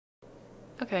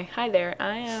Okay, hi there.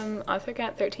 I am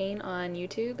AuthorCat13 on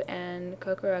YouTube and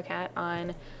KokoroCat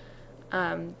on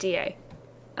DA.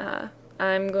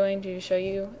 I'm going to show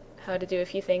you how to do a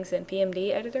few things in PMD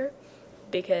editor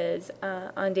because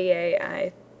on DA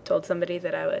I told somebody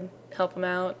that I would help them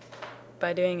out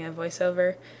by doing a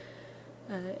voiceover.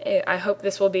 I hope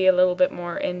this will be a little bit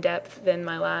more in-depth than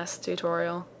my last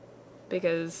tutorial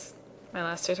because my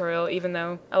last tutorial, even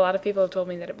though a lot of people have told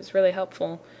me that it was really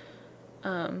helpful,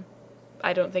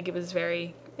 I don't think it was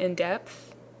very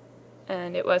in-depth,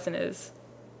 and it wasn't as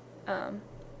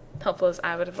helpful as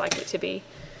I would have liked it to be.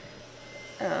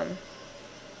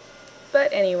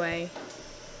 But anyway,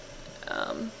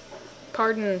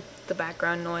 pardon the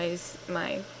background noise.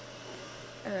 My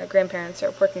grandparents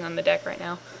are working on the deck right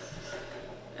now.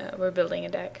 We're building a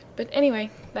deck. But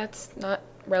anyway, that's not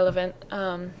relevant.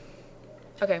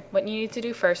 Okay, what you need to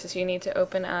do first is you need to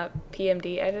open up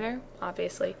PMD editor,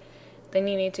 obviously. Then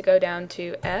you need to go down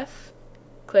to F,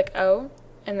 click O,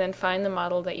 and then find the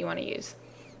model that you want to use.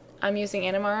 I'm using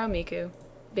Anamaro Miku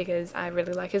because I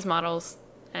really like his models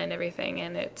and everything,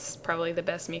 and it's probably the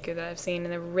best Miku that I've seen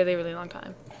in a really, really long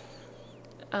time.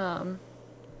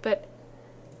 But,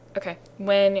 okay,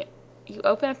 when you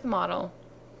open up the model,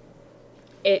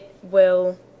 it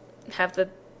will have the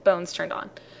bones turned on.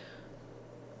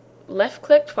 Left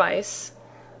click twice,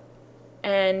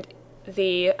 and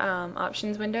the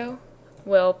options window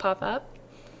will pop up.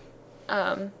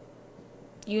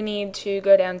 You need to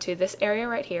go down to this area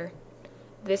right here.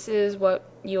 This is what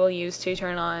you will use to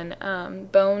turn on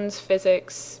bones,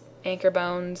 physics, anchor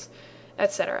bones,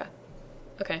 etc.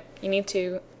 Okay, you need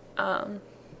to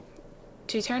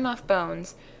turn off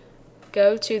bones,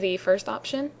 go to the first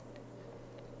option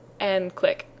and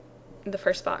click the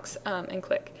first box and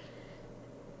click.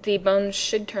 The bones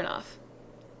should turn off.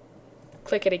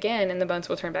 Click it again and the bones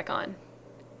will turn back on.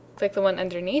 Click the one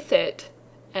underneath it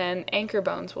and anchor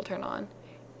bones will turn on.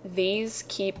 These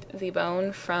keep the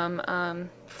bone from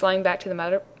flying back to the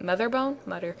mother bone,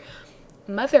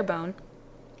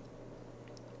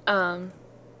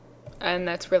 and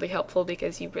that's really helpful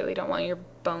because you really don't want your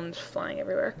bones flying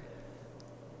everywhere.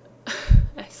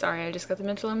 Sorry, I just got the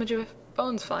mental image of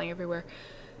bones flying everywhere.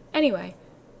 Anyway,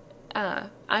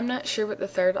 I'm not sure what the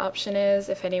third option is.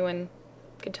 If anyone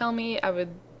could tell me, I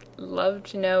would love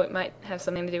to know. It might have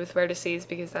something to do with vertices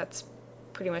because that's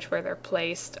pretty much where they're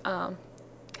placed. Kind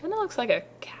of looks like a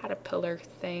caterpillar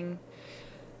thing.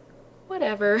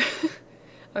 Whatever.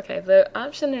 Okay, the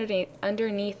option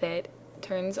underneath it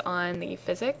turns on the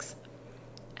physics,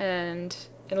 and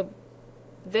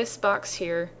this box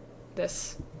here,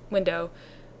 this window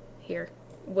here,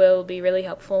 will be really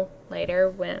helpful later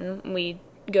when we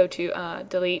go to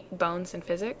delete bones and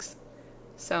physics.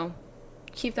 So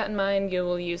keep that in mind. You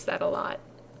will use that a lot.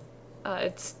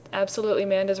 It's absolutely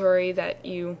mandatory that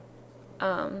you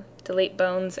delete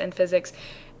bones and physics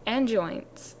and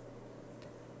joints,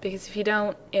 because if you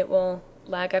don't, it will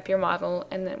lag up your model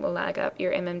and then it will lag up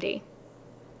your MMD,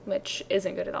 which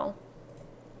isn't good at all.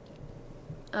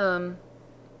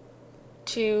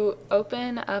 To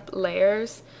open up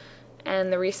layers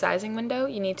and the resizing window,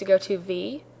 you need to go to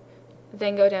V,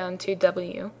 then go down to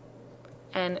W,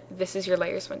 and this is your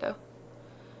layers window.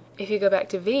 If you go back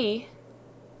to V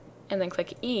and then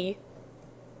click E,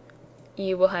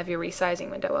 you will have your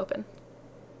resizing window open.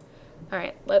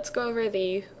 Alright, let's go over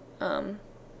the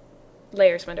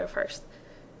layers window first.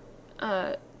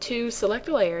 To select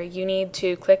a layer, you need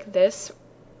to click this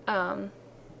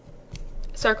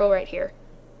circle right here.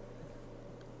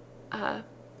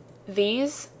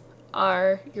 These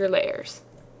are your layers.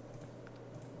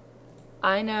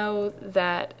 I know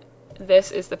that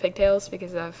this is the pigtails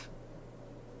because I've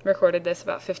recorded this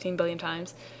about 15 billion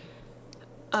times.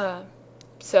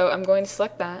 So I'm going to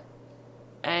select that,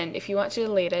 and if you want to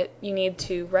delete it, you need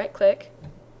to right click,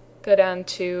 go down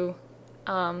to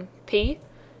P,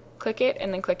 click it,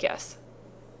 and then click yes.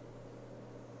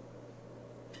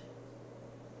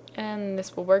 And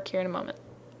this will work here in a moment.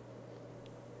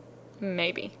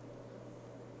 Maybe.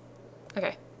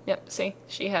 Okay, yep, see,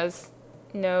 she has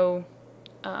no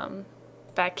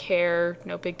back hair,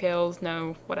 no pigtails,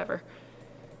 no whatever.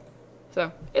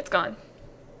 So, it's gone.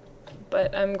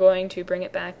 But I'm going to bring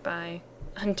it back by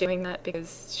undoing that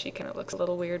because she kind of looks a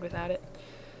little weird without it.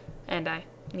 And I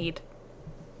need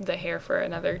the hair for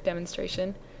another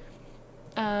demonstration.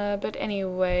 But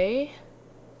anyway,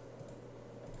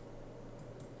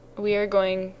 we are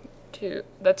going to,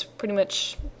 that's pretty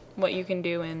much what you can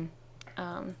do in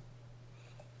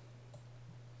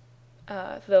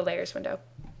the layers window.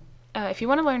 If you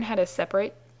want to learn how to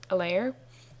separate a layer,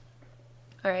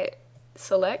 alright,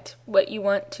 select what you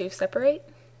want to separate,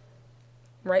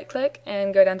 right click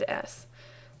and go down to S.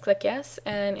 Click yes,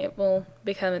 and it will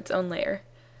become its own layer.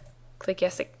 Click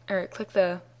yes, or click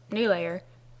the new layer,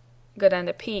 go down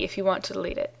to P if you want to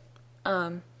delete it.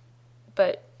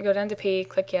 But go down to P,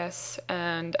 click yes,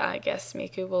 and I guess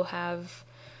Miku will have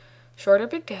shorter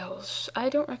pigtails. I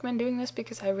don't recommend doing this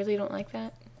because I really don't like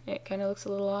that. It kind of looks a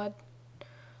little odd.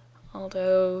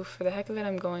 Although, for the heck of it,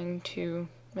 I'm going to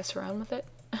mess around with it.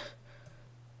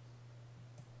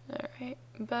 Alright,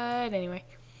 but anyway.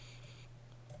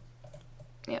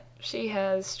 Yep, she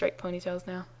has straight ponytails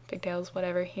now. Pigtails,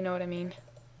 whatever, you know what I mean.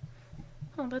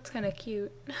 Oh, that's kind of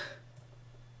cute.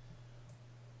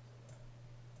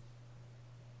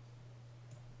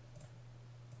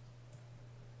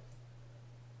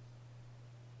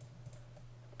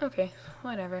 Okay,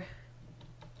 whatever.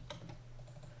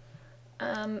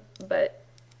 But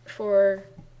for,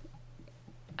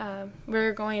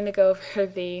 we're going to go for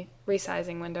the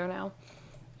resizing window now.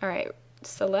 Alright,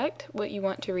 select what you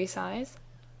want to resize.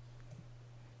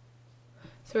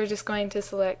 So we're just going to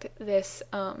select this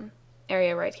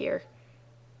area right here.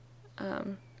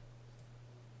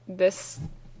 This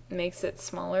makes it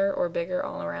smaller or bigger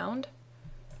all around.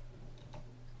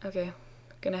 Okay,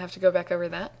 gonna have to go back over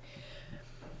that.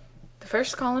 The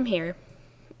first column here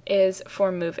is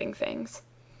for moving things.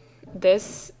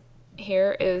 This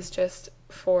here is just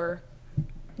for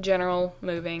general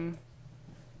moving,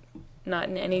 not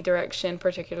in any direction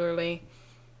particularly.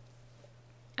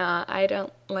 I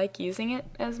don't like using it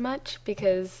as much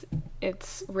because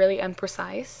it's really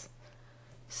imprecise,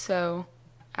 so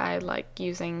I like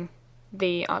using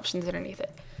the options underneath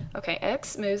it. Okay,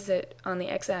 X moves it on the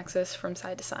X-axis from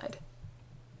side to side.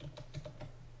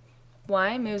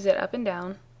 Y moves it up and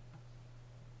down,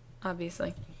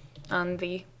 obviously, on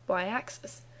the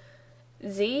Y-axis.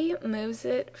 Z moves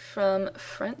it from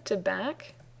front to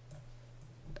back.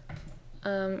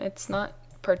 It's not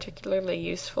particularly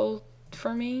useful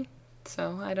for me,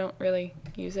 so I don't really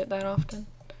use it that often. ...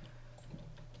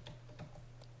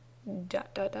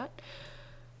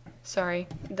 Sorry,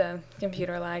 the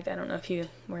computer lagged. I don't know if you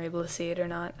were able to see it or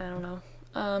not. I don't know.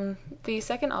 The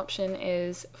second option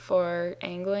is for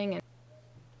angling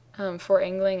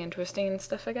and twisting and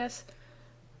stuff, I guess.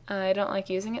 I don't like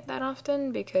using it that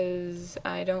often because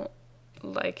I don't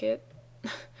like it.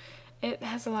 It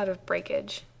has a lot of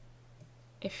breakage,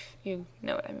 if you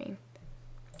know what I mean.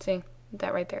 See,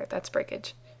 that right there, that's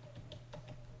breakage.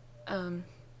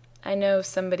 I know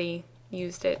somebody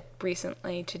used it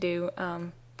recently to do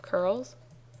curls.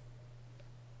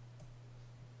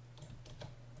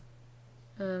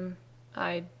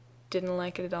 I didn't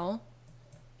like it at all.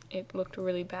 It looked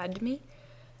really bad to me,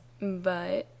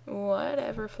 but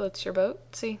whatever floats your boat.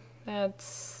 See,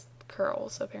 that's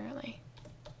curls apparently.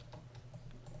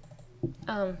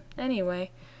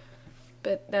 Anyway,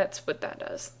 but that's what that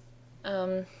does.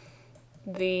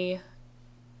 The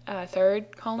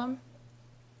third column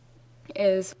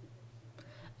is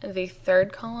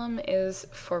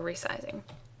for resizing.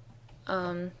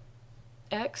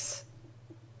 X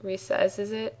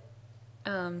resizes it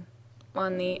on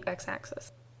the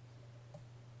X-axis.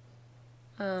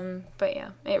 But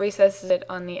yeah, it resizes it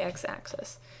on the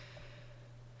X-axis.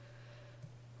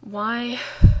 Why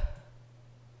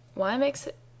makes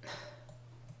it...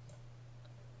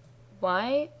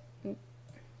 Why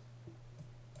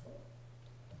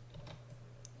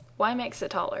makes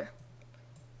it taller?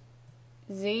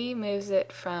 Z moves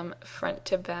it from front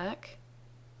to back,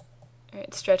 or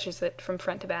it stretches it from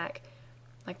front to back,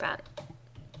 like that.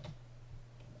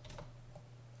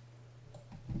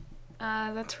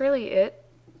 That's really it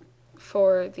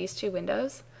for these two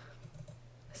windows.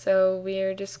 So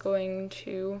we're just going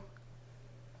to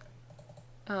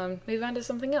move on to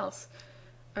something else.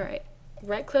 Alright,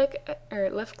 right click, or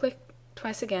left click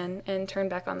twice again and turn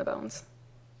back on the bones.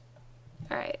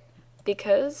 Alright,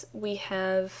 because we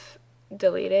have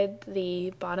deleted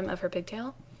the bottom of her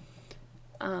pigtail,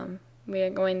 we are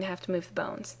going to have to move the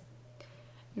bones.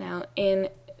 Now in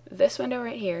this window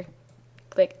right here,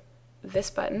 click this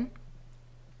button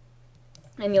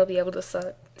and you'll be able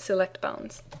to select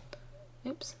bones.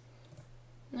 Oops.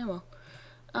 Oh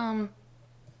well.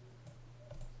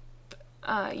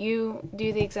 You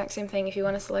do the exact same thing if you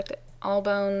want to select all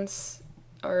bones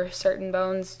or certain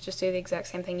bones. Just do the exact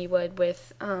same thing you would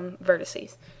with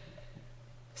vertices.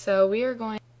 So we are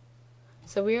going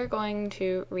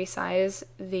to resize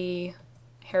the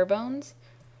hair bones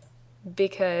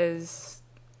because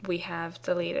we have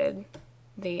deleted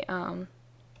the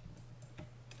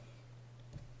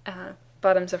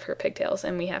bottoms of her pigtails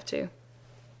and we have to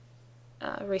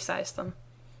resize them.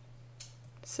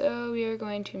 So we are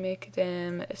going to make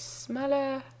them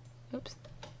smaller. Oops.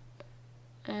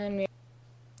 and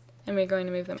we're going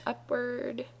to move them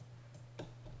upward,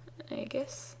 I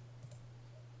guess.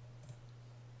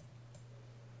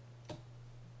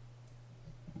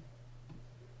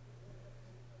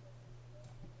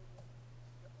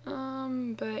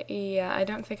 But yeah, I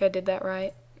don't think I did that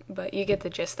right, but you get the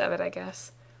gist of it, I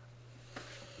guess.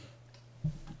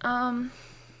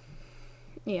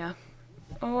 Yeah.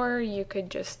 Or you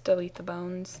could just delete the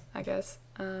bones, I guess.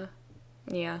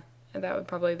 Yeah, that would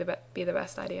probably be the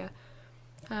best idea.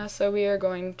 So I'm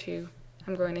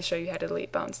going to show you how to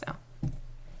delete bones now.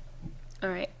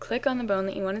 Alright, click on the bone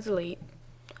that you want to delete,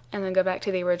 and then go back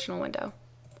to the original window.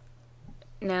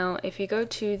 Now, if you go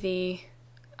to the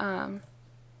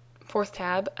fourth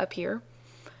tab up here,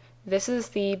 this is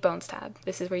the Bones tab.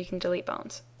 This is where you can delete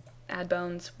bones, add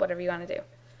bones, whatever you want to do.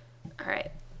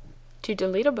 Alright, to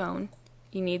delete a bone,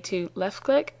 you need to left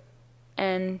click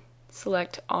and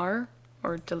select R,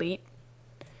 or delete,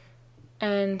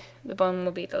 and the bone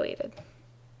will be deleted.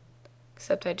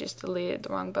 Except I just deleted the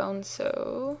wrong bone,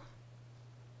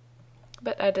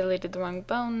 but I deleted the wrong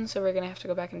bone, so we're going to have to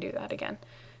go back and do that again.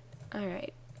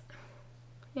 Alright.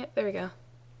 Yep, there we go.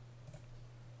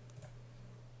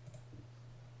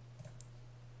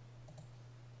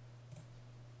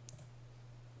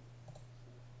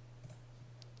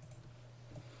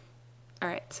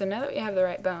 Alright, so now that we have the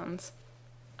right bones,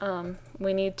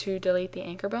 we need to delete the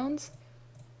anchor bones,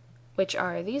 which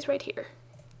are these right here.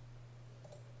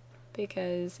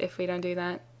 Because if we don't do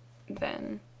that,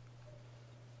 then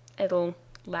it'll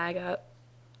lag up.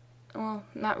 Well,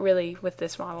 not really with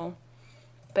this model,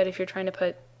 but if you're trying to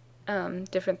put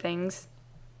different things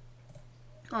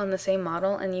on the same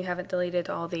model and you haven't deleted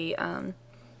all the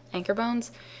anchor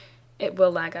bones, it will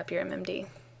lag up your MMD.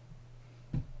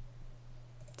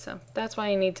 So that's why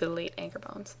you need to delete anchor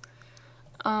bones.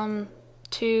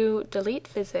 To delete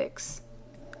physics,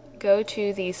 go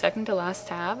to the second to last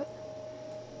tab,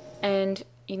 and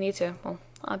you need to,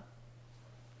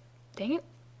 dang it.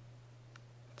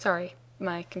 Sorry,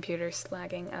 my computer's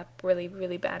lagging up really,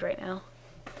 really bad right now,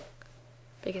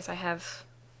 because I have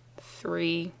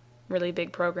 3 really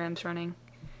big programs running.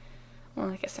 Well,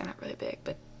 I guess they're not really big,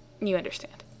 but you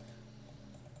understand.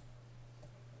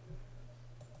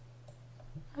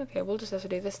 Okay, we'll just have to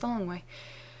do this the long way.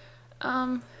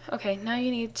 Okay, now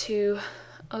you need to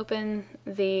open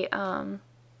the,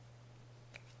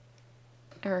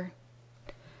 or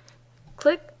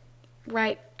click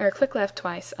left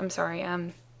twice. I'm sorry,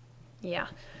 yeah.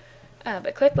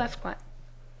 But click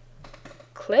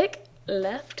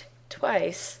left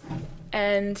twice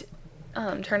and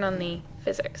turn on the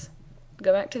physics.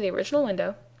 Go back to the original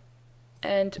window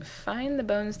and find the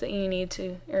bones that you need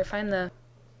to, or find the,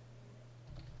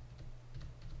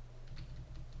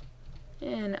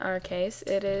 in our case,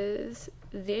 it is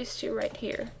these 2 right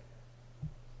here.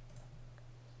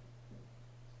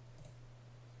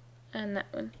 And that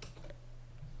one.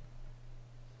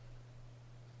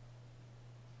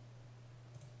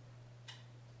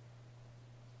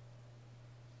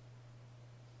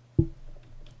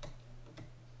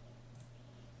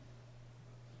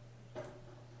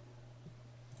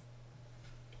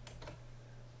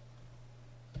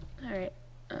 Alright,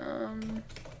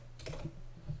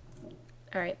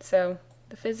 Alright, so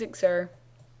the physics are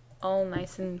all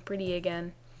nice and pretty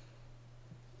again.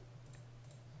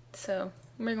 So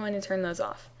we're going to turn those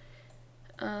off.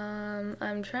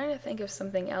 I'm trying to think of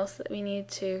something else that I need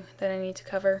to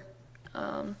cover.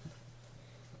 I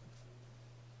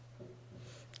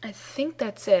think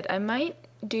that's it. I might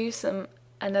do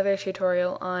another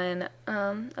tutorial on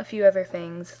a few other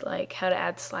things, like how to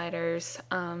add sliders,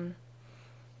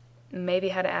 maybe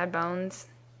how to add bones.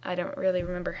 I don't really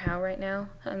remember how right now.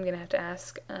 I'm gonna have to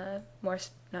ask not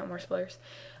more spoilers,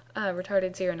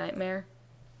 Retarded Zero Nightmare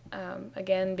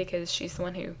again, because she's the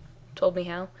one who told me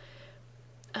how.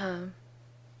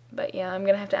 But yeah, I'm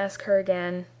gonna have to ask her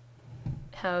again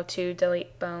how to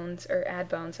delete bones, or add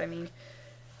bones, I mean,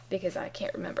 because I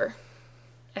can't remember.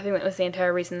 I think that was the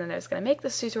entire reason that I was gonna make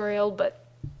this tutorial, but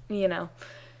you know,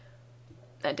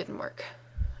 that didn't work.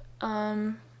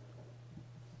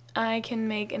 I can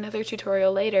make another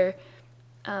tutorial later,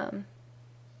 how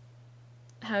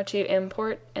to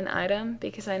import an item,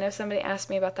 because I know somebody asked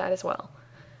me about that as well.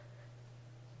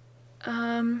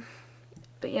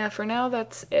 But yeah, for now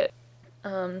that's it.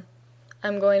 I'm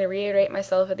going to reiterate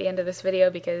myself at the end of this video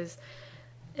because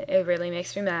it really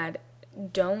makes me mad.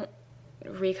 Don't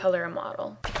recolor a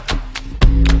model.